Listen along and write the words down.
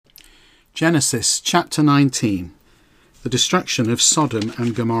Genesis chapter 19, the destruction of Sodom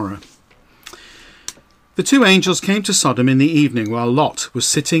and Gomorrah. The two angels came to Sodom in the evening while Lot was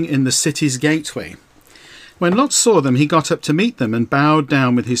sitting in the city's gateway. When Lot saw them, he got up to meet them and bowed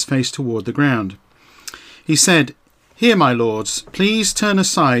down with his face toward the ground. He said, "Here, my lords, please turn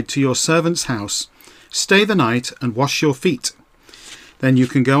aside to your servant's house, stay the night and wash your feet. Then you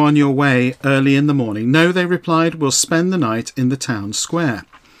can go on your way early in the morning." "No," they replied, "we'll spend the night in the town square."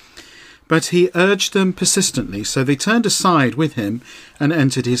 But he urged them persistently, so they turned aside with him and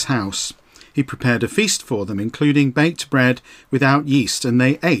entered his house. He prepared a feast for them, including baked bread without yeast, and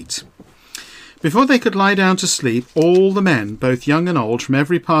they ate. Before they could lie down to sleep, all the men, both young and old, from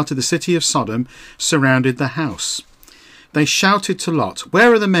every part of the city of Sodom, surrounded the house. They shouted to Lot,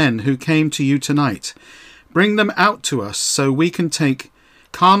 "Where are the men who came to you tonight? Bring them out to us so we can take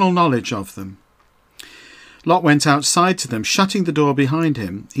carnal knowledge of them." Lot went outside to them, shutting the door behind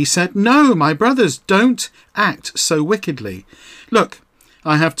him. He said, "No, my brothers, don't act so wickedly. Look,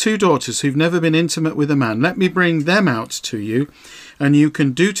 I have two daughters who've never been intimate with a man. Let me bring them out to you, and you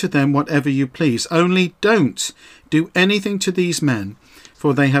can do to them whatever you please. Only don't do anything to these men,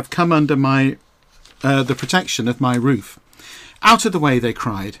 for they have come under the protection of my roof." "Out of the way," they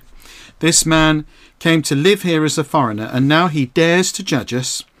cried. "This man came to live here as a foreigner, and now he dares to judge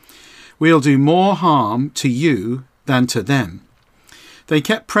us. We'll do more harm to you than to them." They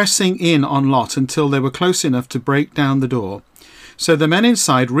kept pressing in on Lot until they were close enough to break down the door. So the men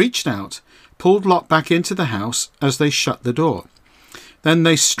inside reached out, pulled Lot back into the house as they shut the door. Then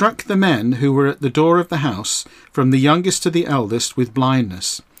they struck the men who were at the door of the house, from the youngest to the eldest, with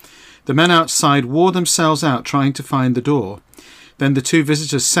blindness. The men outside wore themselves out trying to find the door. Then the two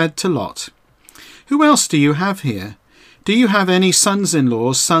visitors said to Lot, "Who else do you have here? Do you have any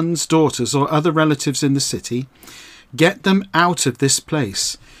sons-in-laws, sons, daughters, or other relatives in the city? Get them out of this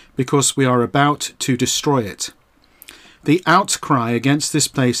place, because we are about to destroy it. The outcry against this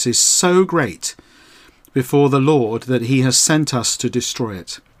place is so great before the Lord that he has sent us to destroy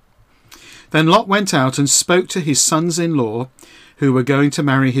it." Then Lot went out and spoke to his sons-in-law who were going to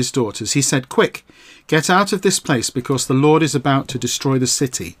marry his daughters. He said, "Quick, get out of this place, because the Lord is about to destroy the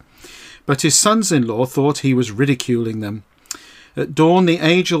city." But his sons-in-law thought he was ridiculing them. At dawn the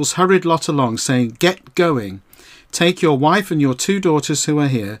angels hurried Lot along, saying, "Get going. Take your wife and your two daughters who are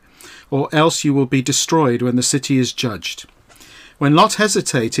here, or else you will be destroyed when the city is judged." When Lot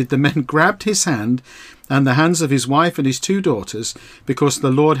hesitated, the men grabbed his hand and the hands of his wife and his two daughters, because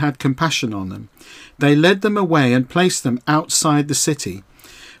the Lord had compassion on them. They led them away and placed them outside the city.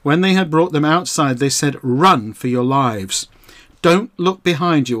 When they had brought them outside, they said, "Run for your lives. Don't look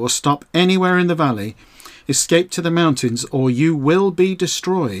behind you or stop anywhere in the valley. Escape to the mountains, or you will be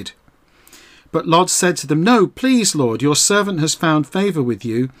destroyed." But Lot said to them, "No, please, Lord, your servant has found favour with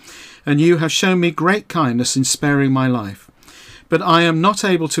you, and you have shown me great kindness in sparing my life. But I am not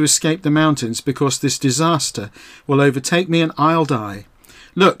able to escape the mountains, because this disaster will overtake me and I'll die.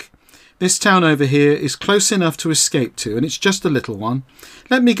 Look, this town over here is close enough to escape to, and it's just a little one.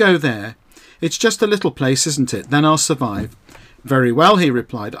 Let me go there. It's just a little place, isn't it? Then I'll survive." "Very well," he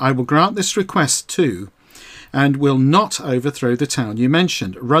replied, "I will grant this request too, and will not overthrow the town you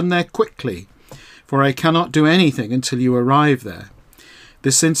mentioned. Run there quickly, for I cannot do anything until you arrive there."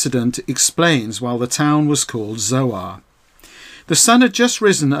 This incident explains why the town was called Zoar. The sun had just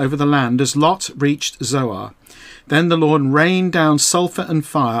risen over the land as Lot reached Zoar. Then the Lord rained down sulphur and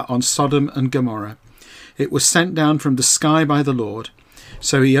fire on Sodom and Gomorrah. It was sent down from the sky by the Lord.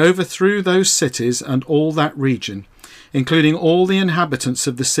 So he overthrew those cities and all that region, including all the inhabitants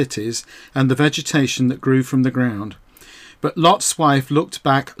of the cities and the vegetation that grew from the ground. But Lot's wife looked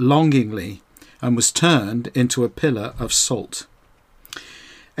back longingly and was turned into a pillar of salt.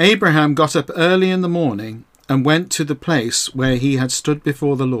 Abraham got up early in the morning and went to the place where he had stood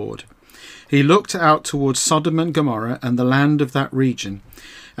before the Lord. He looked out towards Sodom and Gomorrah and the land of that region.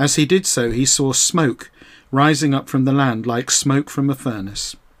 As he did so, he saw smoke rising up from the land like smoke from a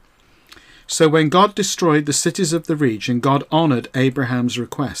furnace. So when God destroyed the cities of the region, God honoured Abraham's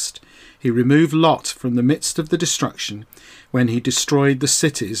request. He removed Lot from the midst of the destruction when he destroyed the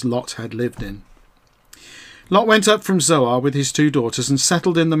cities Lot had lived in. Lot went up from Zoar with his two daughters and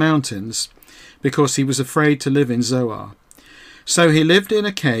settled in the mountains, because he was afraid to live in Zoar. So he lived in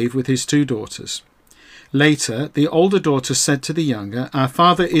a cave with his two daughters. Later, the older daughter said to the younger, "Our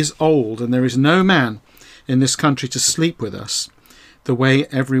father is old, and there is no man in this country to sleep with us, the way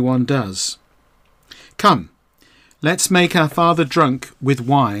everyone does. Come, let's make our father drunk with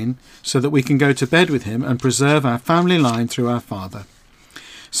wine, so that we can go to bed with him and preserve our family line through our father."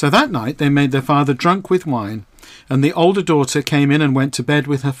 So that night they made their father drunk with wine, And the older daughter came in and went to bed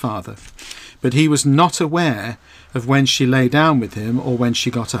with her father, but he was not aware of when she lay down with him or when she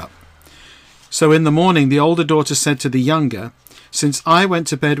got up. So in the morning the older daughter said to the younger, "Since I went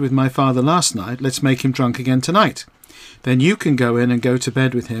to bed with my father last night, let's make him drunk again tonight. Then you can go in and go to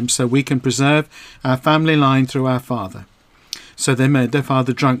bed with him, so we can preserve our family line through our father." So they made their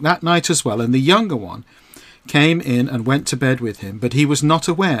father drunk that night as well, and the younger one came in and went to bed with him, but he was not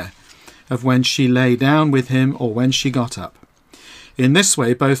aware of when she lay down with him or when she got up. In this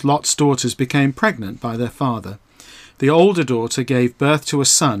way both Lot's daughters became pregnant by their father. The older daughter gave birth to a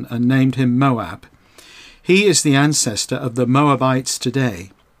son and named him Moab. He is the ancestor of the Moabites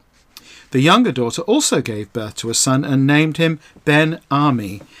today. The younger daughter also gave birth to a son and named him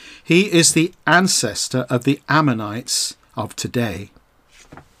Ben-Ami. He is the ancestor of the Ammonites of today.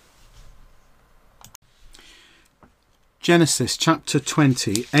 Genesis chapter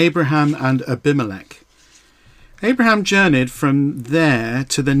 20, Abraham and Abimelech. Abraham journeyed from there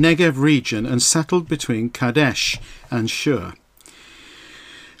to the Negev region and settled between Kadesh and Shur.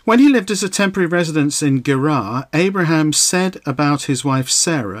 When he lived as a temporary resident in Gerar, Abraham said about his wife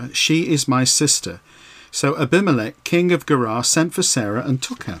Sarah, "She is my sister." So Abimelech, king of Gerar, sent for Sarah and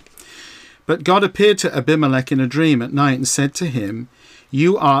took her. But God appeared to Abimelech in a dream at night and said to him,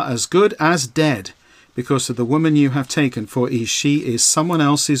 "You are as good as dead because of the woman you have taken, for she is someone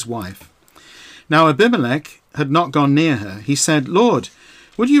else's wife." Now Abimelech had not gone near her. He said, "Lord,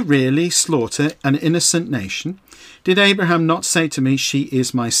 would you really slaughter an innocent nation? Did Abraham not say to me, 'She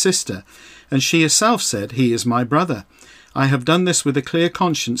is my sister'? And she herself said, 'He is my brother.' I have done this with a clear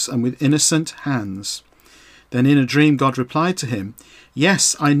conscience and with innocent hands." Then in a dream God replied to him,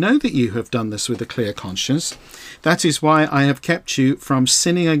 "Yes, I know that you have done this with a clear conscience. That is why I have kept you from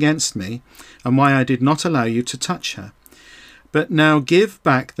sinning against me, and why I did not allow you to touch her. But now give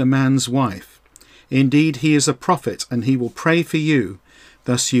back the man's wife. Indeed, he is a prophet, and he will pray for you.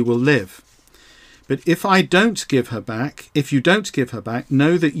 Thus you will live. But if you don't give her back,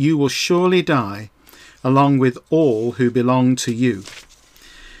 know that you will surely die, along with all who belong to you."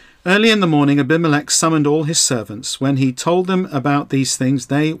 Early in the morning Abimelech summoned all his servants. When he told them about these things,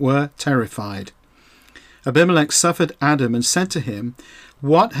 they were terrified. Abimelech suffered Adam and said to him,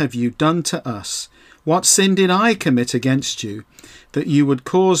 "What have you done to us? What sin did I commit against you, that you would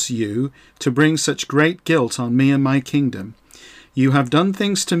cause you to bring such great guilt on me and my kingdom? You have done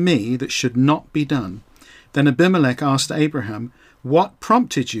things to me that should not be done." Then Abimelech asked Abraham, "What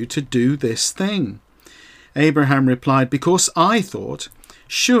prompted you to do this thing?" Abraham replied, "Because I thought,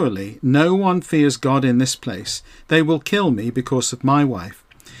 surely no one fears God in this place. They will kill me because of my wife.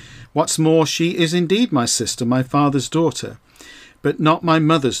 What's more, she is indeed my sister, my father's daughter, but not my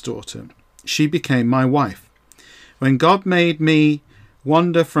mother's daughter. She became my wife. When God made me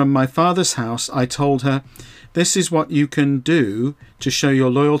wander from my father's house, I told her, 'This is what you can do to show your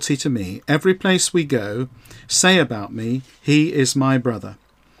loyalty to me. Every place we go, say about me, he is my brother.'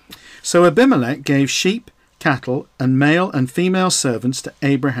 So Abimelech gave sheep, cattle, and male and female servants to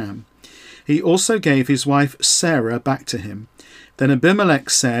Abraham. He also gave his wife Sarah back to him. Then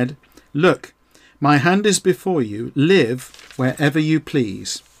Abimelech said, 'Look, my hand is before you. Live wherever you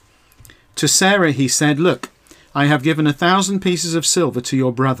please.' To Sarah he said, 'Look, I have given 1,000 pieces of silver to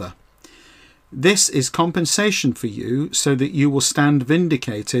your brother. This is compensation for you, so that you will stand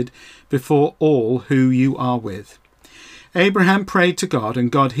vindicated before all who you are with.' Abraham prayed to God,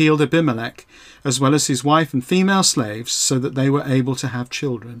 and God healed Abimelech, as well as his wife and female slaves, so that they were able to have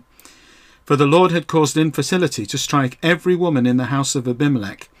children. For the Lord had caused infertility to strike every woman in the house of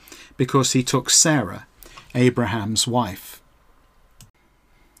Abimelech, because he took Sarah, Abraham's wife.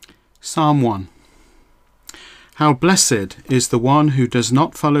 Psalm 1. How blessed is the one who does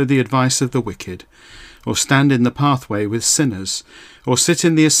not follow the advice of the wicked, or stand in the pathway with sinners, or sit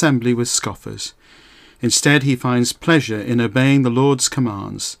in the assembly with scoffers. Instead, he finds pleasure in obeying the Lord's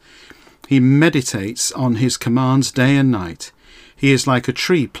commands. He meditates on his commands day and night. He is like a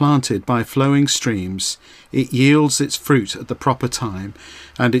tree planted by flowing streams. It yields its fruit at the proper time,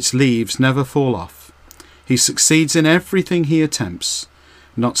 and its leaves never fall off. He succeeds in everything he attempts.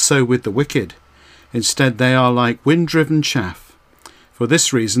 Not so with the wicked. Instead, they are like wind-driven chaff. For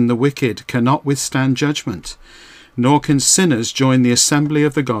this reason, the wicked cannot withstand judgment, nor can sinners join the assembly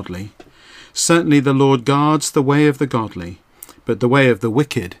of the godly. Certainly the Lord guards the way of the godly, but the way of the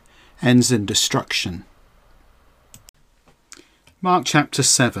wicked ends in destruction. Mark chapter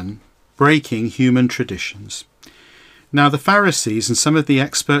 7. Breaking human traditions. Now the Pharisees and some of the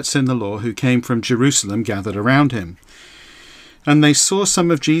experts in the law who came from Jerusalem gathered around him. And they saw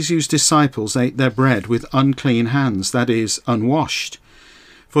some of Jesus' disciples ate their bread with unclean hands, that is, unwashed.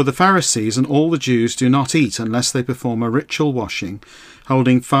 For the Pharisees and all the Jews do not eat unless they perform a ritual washing,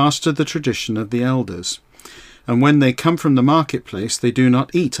 holding fast to the tradition of the elders. And when they come from the marketplace, they do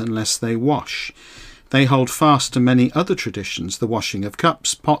not eat unless they wash. They hold fast to many other traditions, the washing of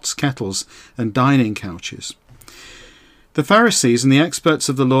cups, pots, kettles, and dining couches. The Pharisees and the experts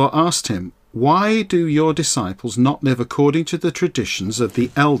of the law asked him, "Why do your disciples not live according to the traditions of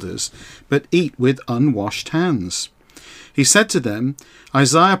the elders, but eat with unwashed hands?" He said to them,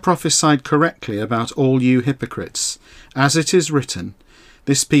 "Isaiah prophesied correctly about all you hypocrites. As it is written,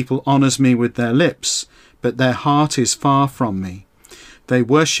 'This people honours me with their lips, but their heart is far from me. They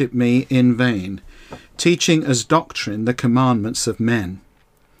worship me in vain, teaching as doctrine the commandments of men.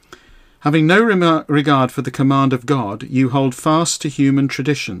 Having no regard for the command of God, you hold fast to human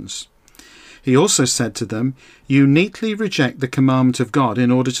traditions." He also said to them, "You neatly reject the commandment of God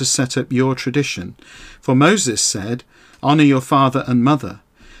in order to set up your tradition. For Moses said, 'Honour your father and mother,'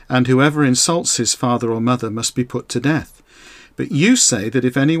 and whoever insults his father or mother must be put to death. But you say that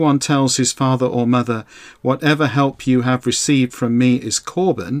if anyone tells his father or mother, 'Whatever help you have received from me is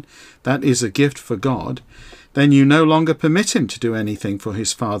Corban,' that is a gift for God, then you no longer permit him to do anything for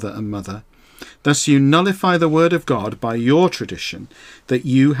his father and mother. Thus you nullify the word of God by your tradition that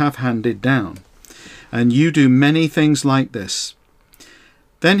you have handed down. And you do many things like this."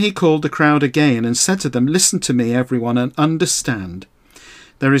 Then he called the crowd again and said to them, "Listen to me, everyone, and understand.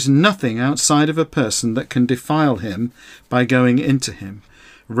 There is nothing outside of a person that can defile him by going into him.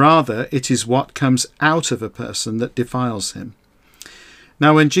 Rather, it is what comes out of a person that defiles him."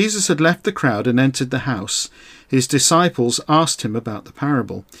 Now when Jesus had left the crowd and entered the house, his disciples asked him about the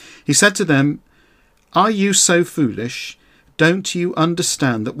parable. He said to them, "Are you so foolish? Don't you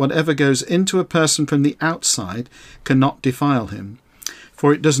understand that whatever goes into a person from the outside cannot defile him?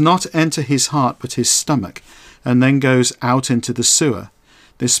 For it does not enter his heart but his stomach, and then goes out into the sewer.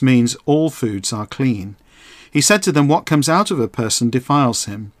 This means all foods are clean." He said to them, "What comes out of a person defiles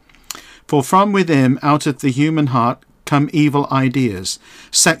him. For from within, out of the human heart, come evil ideas,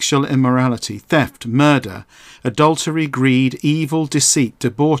 sexual immorality, theft, murder, adultery, greed, evil, deceit,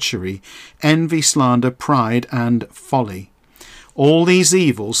 debauchery, envy, slander, pride, and folly. All these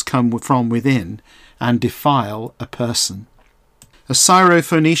evils come from within and defile a person." A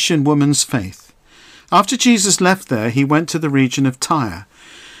Syrophoenician woman's faith. After Jesus left there, he went to the region of Tyre.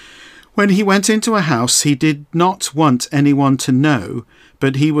 When he went into a house, he did not want anyone to know,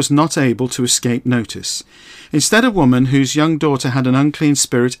 but he was not able to escape notice. Instead, a woman whose young daughter had an unclean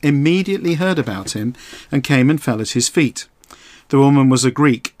spirit immediately heard about him and came and fell at his feet. The woman was a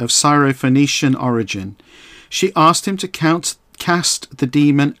Greek of Syrophoenician origin. She asked him to cast the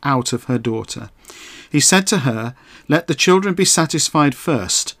demon out of her daughter. He said to her, "Let the children be satisfied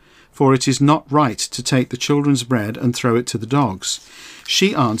first, for it is not right to take the children's bread and throw it to the dogs."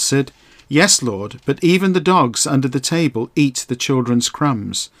 She answered, "Yes, Lord, but even the dogs under the table eat the children's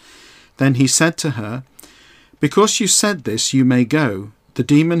crumbs." Then he said to her, "Because you said this, you may go. The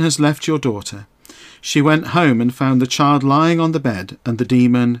demon has left your daughter." She went home and found the child lying on the bed and the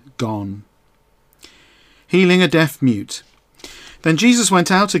demon gone. Healing a deaf mute. Then Jesus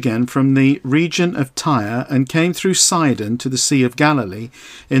went out again from the region of Tyre and came through Sidon to the Sea of Galilee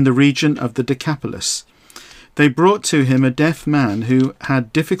in the region of the Decapolis. They brought to him a deaf man who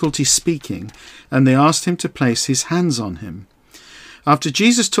had difficulty speaking, and they asked him to place his hands on him. After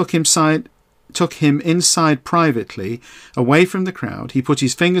Jesus took him inside privately, away from the crowd, he put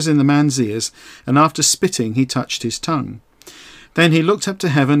his fingers in the man's ears, and after spitting he touched his tongue. Then he looked up to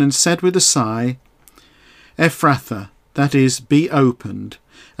heaven and said with a sigh, "Ephphatha," that is, "be opened."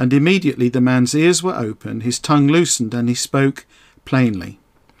 And immediately the man's ears were opened, his tongue loosened, and he spoke plainly.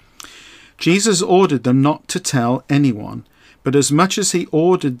 Jesus ordered them not to tell anyone, but as much as he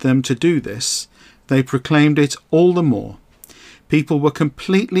ordered them to do this, they proclaimed it all the more. People were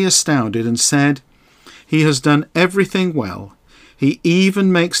completely astounded and said, "He has done everything well. He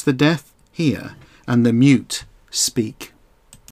even makes the deaf hear and the mute speak."